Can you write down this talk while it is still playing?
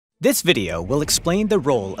This video will explain the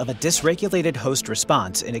role of a dysregulated host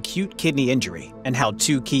response in acute kidney injury and how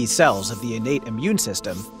two key cells of the innate immune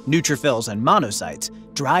system, neutrophils and monocytes,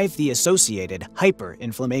 drive the associated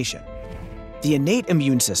hyperinflammation. The innate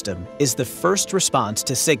immune system is the first response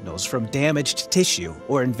to signals from damaged tissue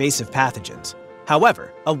or invasive pathogens.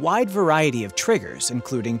 However, a wide variety of triggers,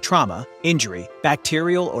 including trauma, injury,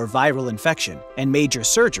 bacterial or viral infection, and major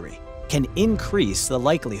surgery, can increase the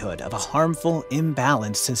likelihood of a harmful,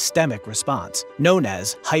 imbalanced systemic response known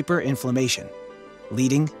as hyperinflammation,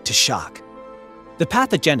 leading to shock. The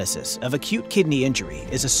pathogenesis of acute kidney injury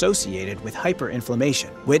is associated with hyperinflammation,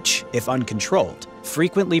 which, if uncontrolled,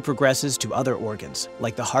 frequently progresses to other organs,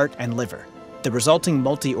 like the heart and liver. The resulting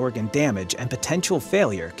multi-organ damage and potential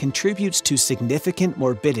failure contributes to significant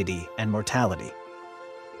morbidity and mortality.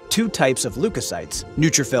 Two types of leukocytes,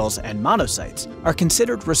 neutrophils and monocytes, are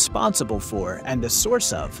considered responsible for and the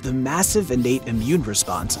source of the massive innate immune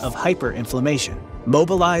response of hyperinflammation.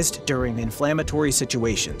 Mobilized during inflammatory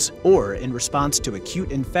situations or in response to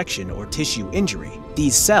acute infection or tissue injury,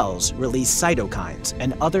 these cells release cytokines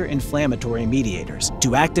and other inflammatory mediators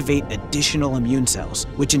to activate additional immune cells,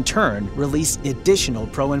 which in turn release additional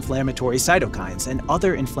pro-inflammatory cytokines and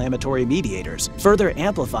other inflammatory mediators, further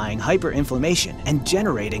amplifying hyperinflammation and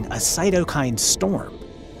generating a cytokine storm.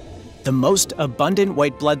 The most abundant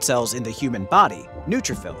white blood cells in the human body,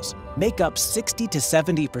 neutrophils, make up 60 to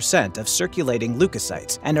 70% of circulating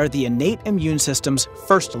leukocytes and are the innate immune system's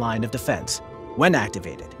first line of defense. When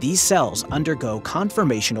activated, these cells undergo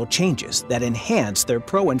conformational changes that enhance their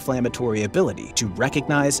pro-inflammatory ability to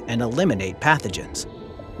recognize and eliminate pathogens.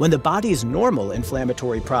 When the body's normal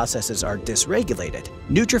inflammatory processes are dysregulated,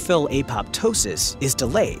 neutrophil apoptosis is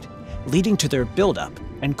delayed, leading to their buildup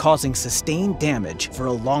and causing sustained damage for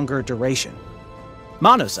a longer duration.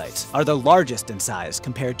 Monocytes are the largest in size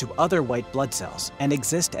compared to other white blood cells and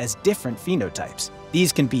exist as different phenotypes.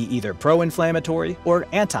 These can be either pro-inflammatory or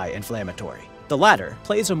anti-inflammatory. The latter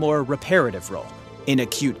plays a more reparative role. In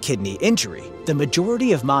acute kidney injury, the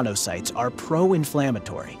majority of monocytes are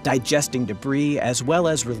pro-inflammatory, digesting debris as well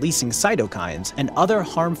as releasing cytokines and other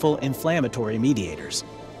harmful inflammatory mediators.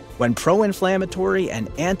 When pro-inflammatory and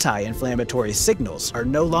anti-inflammatory signals are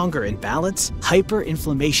no longer in balance,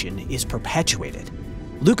 hyperinflammation is perpetuated.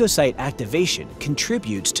 Leukocyte activation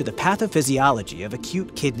contributes to the pathophysiology of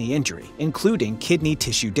acute kidney injury, including kidney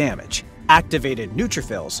tissue damage. Activated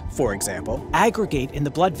neutrophils, for example, aggregate in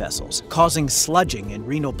the blood vessels, causing sludging in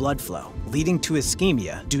renal blood flow, leading to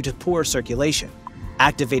ischemia due to poor circulation.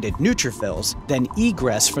 Activated neutrophils then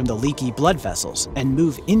egress from the leaky blood vessels and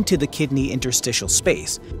move into the kidney interstitial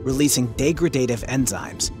space, releasing degradative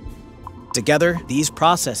enzymes. Together, these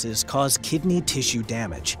processes cause kidney tissue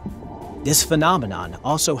damage. This phenomenon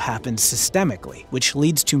also happens systemically, which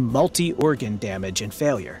leads to multi-organ damage and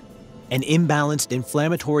failure. An imbalanced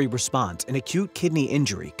inflammatory response in acute kidney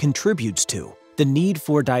injury contributes to the need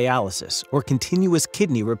for dialysis or continuous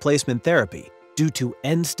kidney replacement therapy due to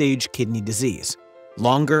end-stage kidney disease,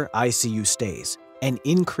 longer ICU stays, and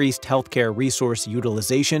increased healthcare resource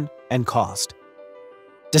utilization and cost.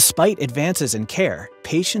 Despite advances in care,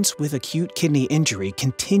 patients with acute kidney injury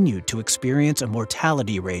continue to experience a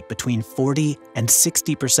mortality rate between 40 and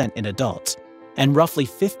 60% in adults, and roughly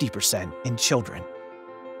 50% in children.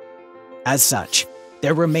 As such,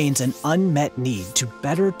 there remains an unmet need to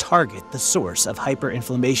better target the source of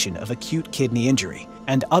hyperinflammation of acute kidney injury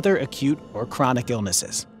and other acute or chronic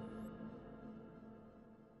illnesses.